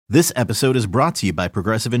This episode is brought to you by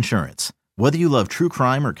Progressive Insurance. Whether you love true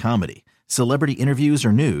crime or comedy, celebrity interviews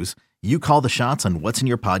or news, you call the shots on what's in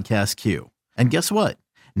your podcast queue. And guess what?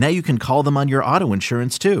 Now you can call them on your auto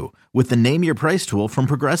insurance too with the Name Your Price tool from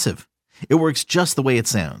Progressive. It works just the way it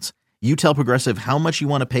sounds. You tell Progressive how much you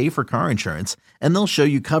want to pay for car insurance, and they'll show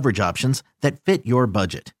you coverage options that fit your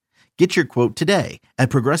budget. Get your quote today at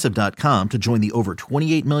Progressive.com to join the over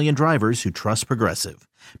 28 million drivers who trust Progressive.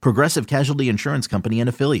 Progressive Casualty Insurance Company and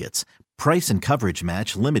Affiliates. Price and coverage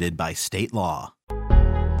match limited by state law.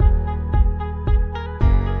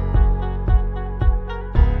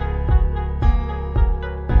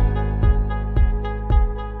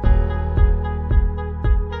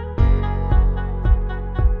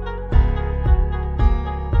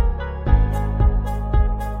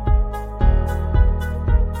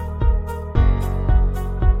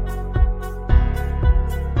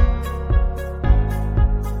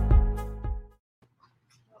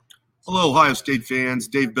 Hello, Ohio State fans.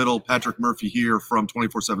 Dave Biddle, Patrick Murphy here from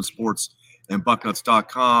 24/7 Sports and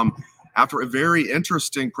Bucknuts.com. After a very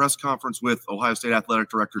interesting press conference with Ohio State Athletic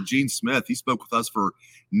Director Gene Smith, he spoke with us for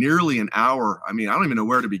nearly an hour. I don't even know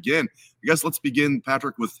where to begin. I guess let's begin,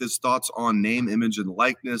 Patrick, with his thoughts on name, image, and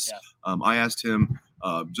likeness. Yeah. I asked him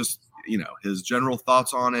his general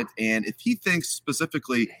thoughts on it, and if he thinks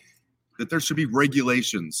specifically that there should be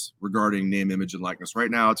regulations regarding name, image, and likeness.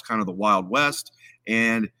 Right now, it's kind of the Wild West,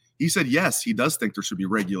 and he said, yes, he does think there should be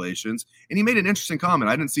regulations. And he made an interesting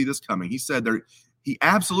comment. I didn't see this coming. He said he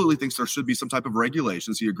absolutely thinks there should be some type of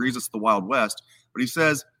regulations. He agrees it's the Wild West, but he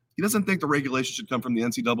says he doesn't think the regulation should come from the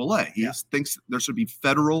NCAA. He thinks there should be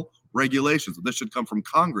federal regulations. This should come from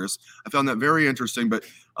Congress. I found that very interesting, but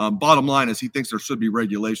bottom line is he thinks there should be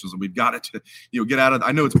regulations, and we've got it to get out of –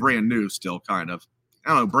 I know it's brand new still, kind of. I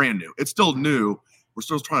don't know, brand new. It's still new. We're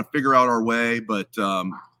still trying to figure out our way, but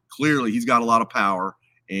clearly he's got a lot of power.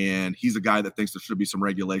 And he's a guy that thinks there should be some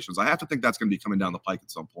regulations. I have to think that's going to be coming down the pike at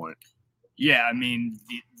some point. Yeah,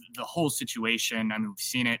 the whole situation, we've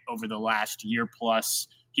seen it over the last year plus.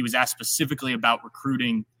 He was asked specifically about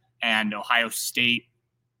recruiting and Ohio State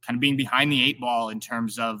kind of being behind the eight ball in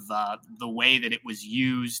terms of the way that it was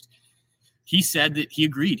used. He said that he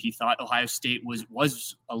agreed. He thought Ohio State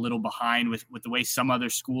was a little behind with the way some other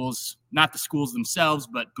schools, not the schools themselves,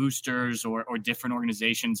 but boosters or different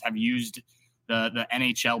organizations have used the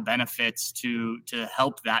NHL benefits to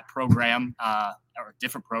help that program or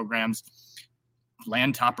different programs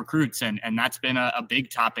land top recruits. And that's been a big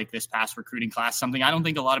topic this past recruiting class, something I don't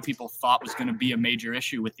think a lot of people thought was going to be a major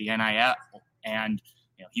issue with the NIL. And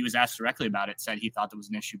he was asked directly about it, said he thought that was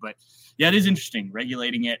an issue. But yeah, it is interesting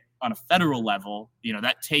regulating it on a federal level.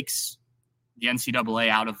 That takes the NCAA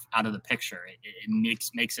out of the picture. It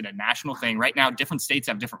makes it a national thing. Right now, different states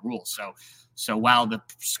have different rules. So while the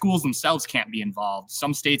schools themselves can't be involved,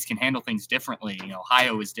 some states can handle things differently.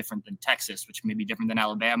 Ohio is different than Texas, which may be different than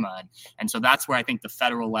Alabama. And so that's where I think the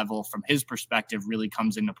federal level, from his perspective, really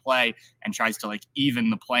comes into play and tries to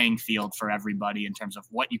even the playing field for everybody in terms of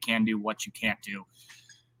what you can do, what you can't do.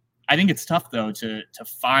 I think it's tough, though, to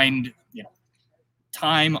find,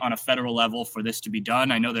 time on a federal level for this to be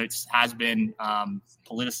done. I know that it has been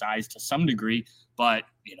politicized to some degree, but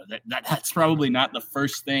that's probably not the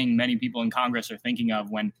first thing many people in Congress are thinking of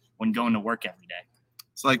when going to work every day.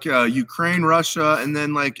 It's like Ukraine, Russia, and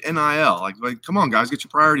then NIL. Like, come on, guys, get your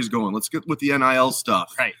priorities going. Let's get with the NIL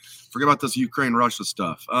stuff. Right. Forget about this Ukraine, Russia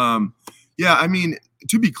stuff.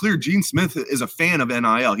 To be clear, Gene Smith is a fan of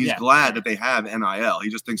NIL. He's glad that they have NIL. He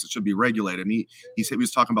just thinks it should be regulated. And he said he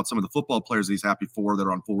was talking about some of the football players that he's happy for that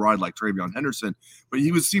are on full ride, like TreVeyon Henderson. But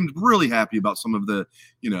he seemed really happy about some of the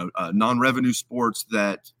non-revenue sports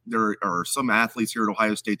that there are some athletes here at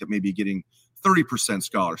Ohio State that may be getting 30%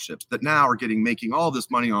 scholarships that now are making all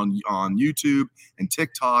this money on YouTube and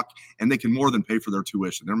TikTok, and they can more than pay for their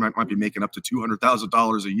tuition. They might be making up to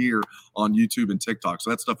 $200,000 a year on YouTube and TikTok.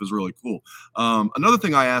 So that stuff is really cool. Another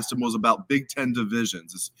thing I asked him was about Big Ten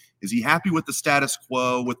divisions. Is he happy with the status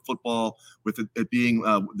quo with football, with it being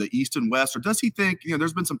the East and West, or does he think,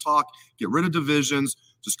 there's been some talk, get rid of divisions,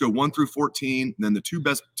 just go 1 through 14, and then the two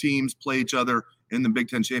best teams play each other in the Big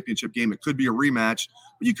Ten championship game. It could be a rematch,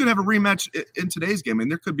 but you could have a rematch in today's game.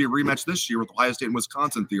 There could be a rematch this year with Ohio State and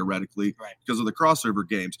Wisconsin, theoretically, because of the crossover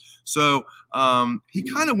games. So he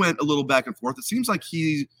kind of went a little back and forth. It seems like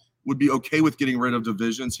he would be okay with getting rid of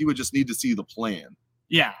divisions. He would just need to see the plan.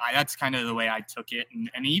 Yeah, that's kind of the way I took it.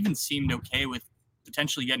 And he even seemed okay with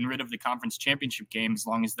potentially getting rid of the conference championship game as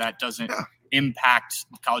long as that doesn't impact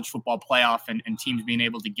the college football playoff and teams being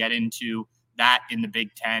able to get into that in the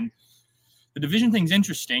Big Ten. the division thing's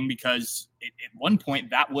interesting because at one point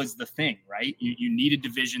that was the thing, right? You needed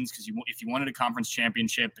divisions because if you wanted a conference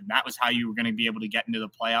championship, and that was how you were going to be able to get into the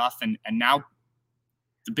playoff. And now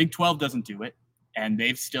the Big 12 doesn't do it, and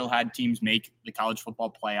they've still had teams make the college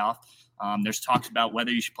football playoff. There's talks about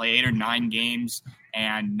whether you should play 8 or 9 games,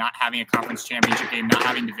 and not having a conference championship game, not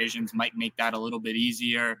having divisions might make that a little bit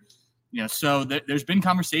easier. So there's been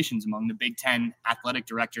conversations among the Big Ten athletic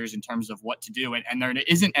directors in terms of what to do. And there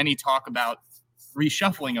isn't any talk about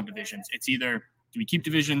reshuffling of divisions. It's either do we keep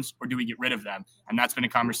divisions or do we get rid of them? And that's been a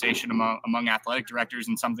conversation among athletic directors,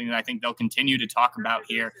 and something that I think they'll continue to talk about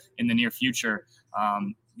here in the near future.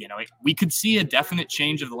 We could see a definite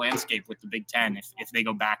change of the landscape with the Big Ten if they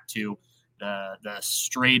go back to the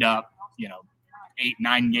straight up,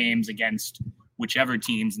 8-9 games against whichever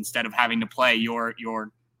teams, instead of having to play your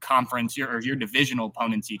conference your divisional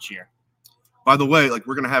opponents each year. By the way,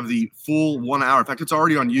 we're going to have the full 1 hour. In fact, it's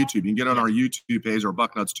already on YouTube. You can get on our YouTube page, our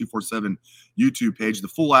Bucknuts 247 YouTube page. The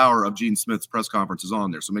full hour of Gene Smith's press conference is on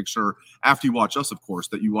there. So make sure after you watch us, of course,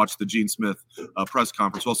 that you watch the Gene Smith press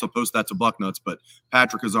conference. We'll also post that to Bucknuts, but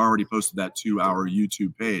Patrick has already posted that 2-hour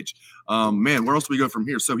YouTube page. Where else do we go from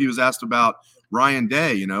here? So he was asked about Ryan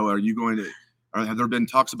Day. Have there been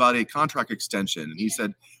talks about a contract extension? And he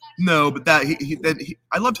said, no, but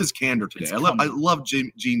I loved his candor today. I love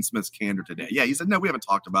Gene Smith's candor today. Yeah, he said, no, we haven't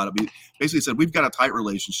talked about it. But he basically said, we've got a tight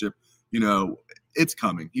relationship. It's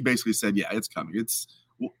coming. He basically said, yeah, it's coming.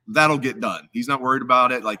 That'll get done. He's not worried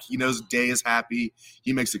about it. He knows Day is happy.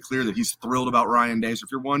 He makes it clear that he's thrilled about Ryan Day. So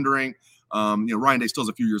if you're wondering, Ryan Day still has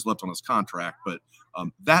a few years left on his contract, but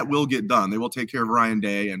that will get done. They will take care of Ryan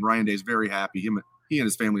Day, and Ryan Day is very happy. He and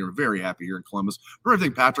his family are very happy here in Columbus. For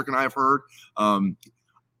everything Patrick and I have heard,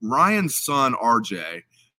 Ryan's son, RJ,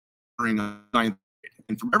 during ninth grade.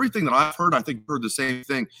 And from everything that I've heard, I think I've heard the same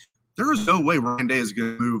thing. There is no way Ryan Day is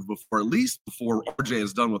going to move before RJ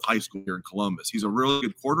is done with high school here in Columbus. He's a really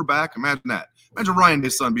good quarterback. Imagine that. Imagine Ryan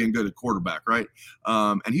Day's son being good at quarterback, right?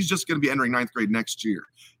 And he's just going to be entering ninth grade next year.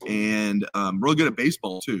 And really good at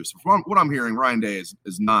baseball, too. So from what I'm hearing, Ryan Day is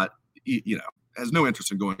not, has no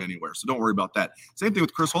interest in going anywhere. So don't worry about that. Same thing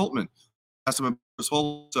with Chris Holtmann. Asked him about Chris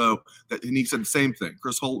Holtmann, and he said the same thing.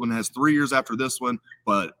 Chris Holtmann has 3 years after this one,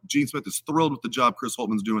 but Gene Smith is thrilled with the job Chris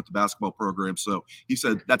Holtmann's doing with the basketball program. So he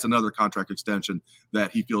said that's another contract extension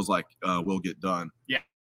that he feels like will get done. Yeah,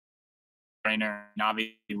 trainer, and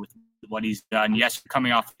obviously with what he's done. Yes,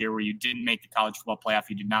 coming off a year where you didn't make the college football playoff,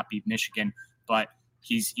 you did not beat Michigan, but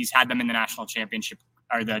he's had them in the national championship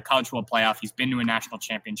or the college football playoff. He's been to a national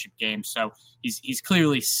championship game, so he's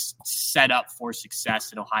clearly set up for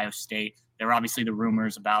success at Ohio State. There were obviously the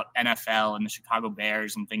rumors about NFL and the Chicago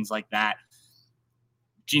Bears and things like that.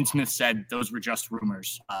 Gene Smith said those were just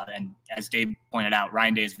rumors. And as Dave pointed out,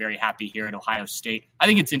 Ryan Day is very happy here at Ohio State. I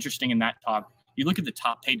think it's interesting in that talk. You look at the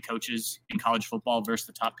top paid coaches in college football versus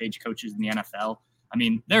the top paid coaches in the NFL. I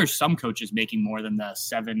mean, there are some coaches making more than the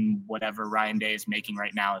 7 whatever Ryan Day is making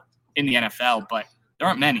right now in the NFL, but there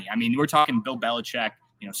aren't many. I mean, we're talking Bill Belichick,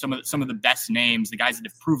 some of the best names, the guys that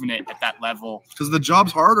have proven it at that level. Because the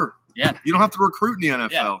job's harder. Yeah. You don't have to recruit in the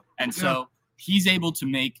NFL. Yeah. And so he's able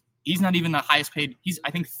to he's not even the highest paid. He's,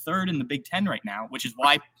 I think, 3rd in the Big Ten right now, which is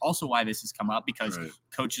why this has come up, because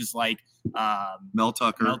coaches like Mel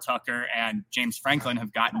Tucker and James Franklin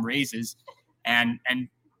have gotten raises. And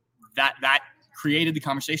that created the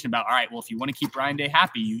conversation about, all right, well, if you want to keep Ryan Day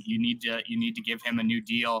happy, you need to give him a new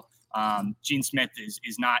deal. Gene Smith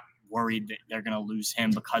is not worried that they're going to lose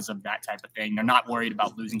him because of that type of thing. They're not worried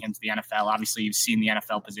about losing him to the NFL. Obviously, you've seen the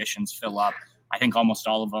NFL positions fill up. I think almost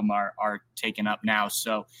all of them are taken up now.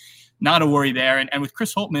 So not a worry there. And with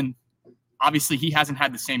Chris Holtmann, obviously he hasn't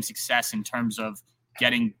had the same success in terms of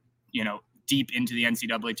getting, deep into the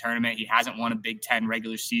NCAA tournament. He hasn't won a Big Ten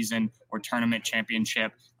regular season or tournament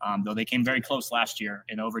championship, though they came very close last year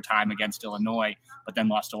in overtime against Illinois, but then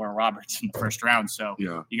lost to Oral Roberts in the first round. So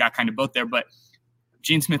you got kind of both there. But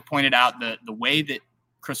Gene Smith pointed out the way that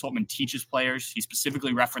Chris Holtmann teaches players. He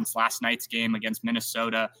specifically referenced last night's game against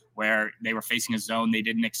Minnesota where they were facing a zone they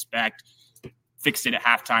didn't expect, fixed it at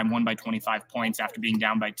halftime, won by 25 points after being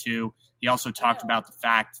down by 2. He also talked about the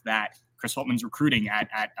fact that Chris Holtmann's recruiting at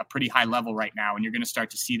a pretty high level right now, and you're going to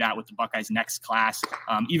start to see that with the Buckeyes' next class.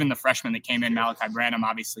 Even the freshmen that came in, Malachi Branham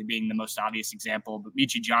obviously being the most obvious example, but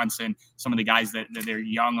Michi Johnson, some of the guys that they're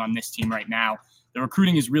young on this team right now, the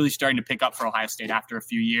recruiting is really starting to pick up for Ohio State after a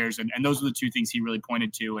few years, and those are the 2 things he really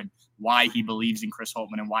pointed to and why he believes in Chris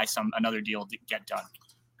Holtmann and why another deal did get done.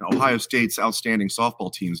 Ohio State's outstanding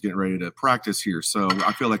softball team is getting ready to practice here, so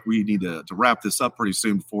I feel like we need to wrap this up pretty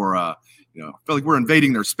soon before I feel like we're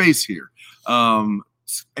invading their space here.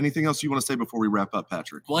 Anything else you want to say before we wrap up,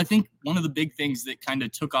 Patrick? Well, I think one of the big things that kind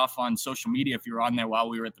of took off on social media, if you were on there while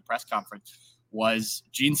we were at the press conference, was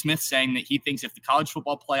Gene Smith saying that he thinks if the college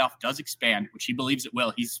football playoff does expand, which he believes it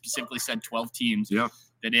will, he specifically said 12 teams,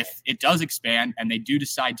 that if it does expand and they do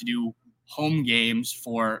decide to do home games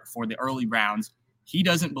for the early rounds, he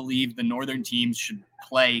doesn't believe the northern teams should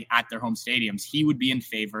play at their home stadiums. He would be in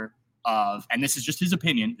favor of, and this is just his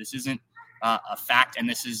opinion, this isn't a fact, and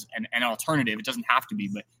this is an alternative. It doesn't have to be,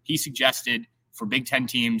 but he suggested for Big Ten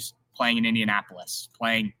teams playing in Indianapolis,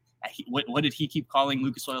 playing what did he keep calling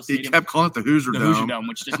Lucas Oil Stadium? He kept calling it the Hoosier Dome. Hoosier Dome,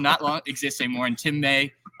 which does not exist anymore. And Tim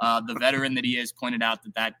May, the veteran that he is, pointed out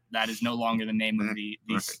that is no longer the name of the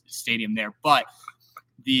stadium there. But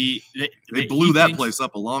they blew that place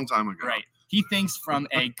up a long time ago. Right. He thinks from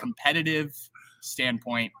a competitive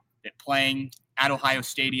standpoint that playing at Ohio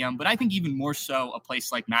Stadium, but I think even more so a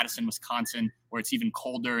place like Madison, Wisconsin, where it's even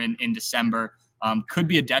colder in December, could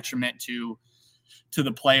be a detriment to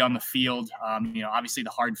the play on the field. Obviously the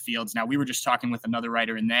hard fields. Now, we were just talking with another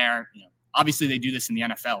writer in there. Obviously they do this in the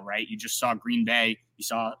NFL, right? You just saw Green Bay. You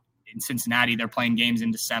saw in Cincinnati, they're playing games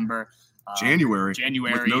in December. January.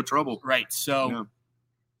 With no trouble. Right. So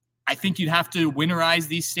I think you'd have to winterize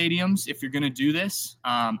these stadiums if you're going to do this.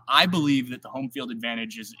 I believe that the home field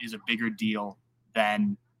advantage is a bigger deal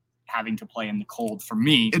than having to play in the cold for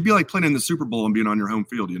me. It'd be like playing in the Super Bowl and being on your home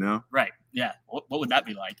field, Right. Yeah. What would that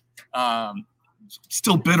be like?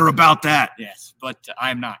 Still bitter about that. Yes, but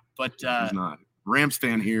I'm not. But he's not. Rams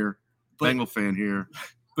fan here, Bengal fan here.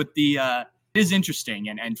 But it is interesting,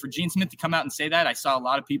 and for Gene Smith to come out and say that, I saw a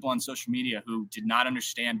lot of people on social media who did not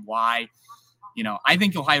understand why. I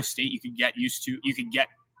think Ohio State, you could get used to. You could get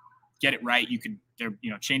it right. They're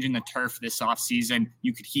changing the turf this offseason.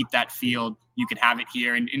 You could heat that field. You could have it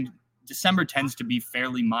here, and December tends to be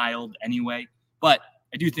fairly mild anyway. But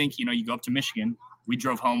I do think you go up to Michigan. We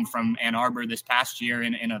drove home from Ann Arbor this past year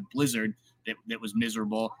in a blizzard that was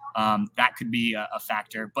miserable. That could be a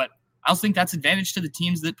factor. But I also think that's advantage to the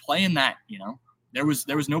teams that play in that. There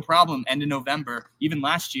was no problem end of November. Even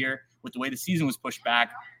last year, with the way the season was pushed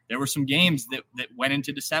back, there were some games that went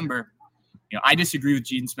into December. I disagree with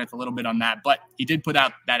Gene Smith a little bit on that, but he did put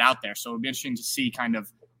that out there. So it'll be interesting to see kind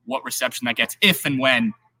of what reception that gets if and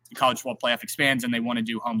when the college football playoff expands and they want to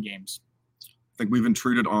do home games. I think we've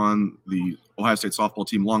intruded on the Ohio State softball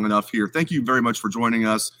team long enough here. Thank you very much for joining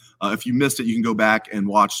us. If you missed it, you can go back and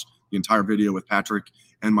watch the entire video with Patrick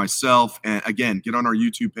and myself. And again, get on our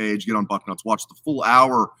YouTube page, get on Bucknuts, watch the full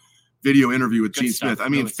hour video interview with Gene Smith. I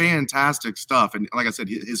mean, fantastic stuff. And like I said,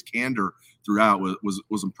 his candor throughout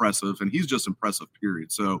was impressive, and he's just impressive,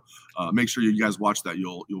 period. So make sure you guys watch that.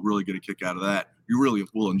 You'll really get a kick out of that. You really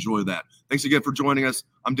will enjoy that. Thanks again for joining us.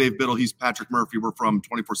 I'm Dave Biddle. He's Patrick Murphy. We're from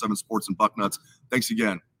 24/7 Sports and Bucknuts. Thanks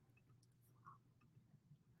again.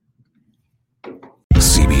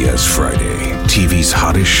 CBS Friday. TV's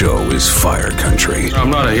hottest show is Fire Country. I'm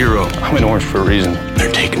not a hero. I'm in orange for a reason.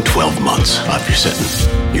 They're taking 12 months off your sentence.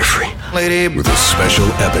 You're free. Lady, with a special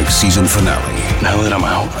epic season finale. Now that I'm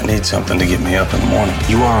out, I need something to get me up in the morning.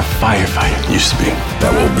 You are a firefighter. Used to be.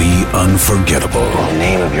 That will be unforgettable. In the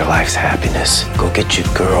name of your life's happiness, go get your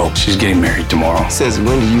girl. She's getting married tomorrow. Says,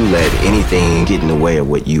 when do you let anything get in the way of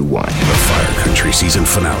what you want? The Fire Country season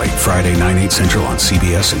finale, Friday, 9/8 Central on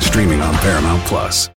CBS and streaming on Paramount+.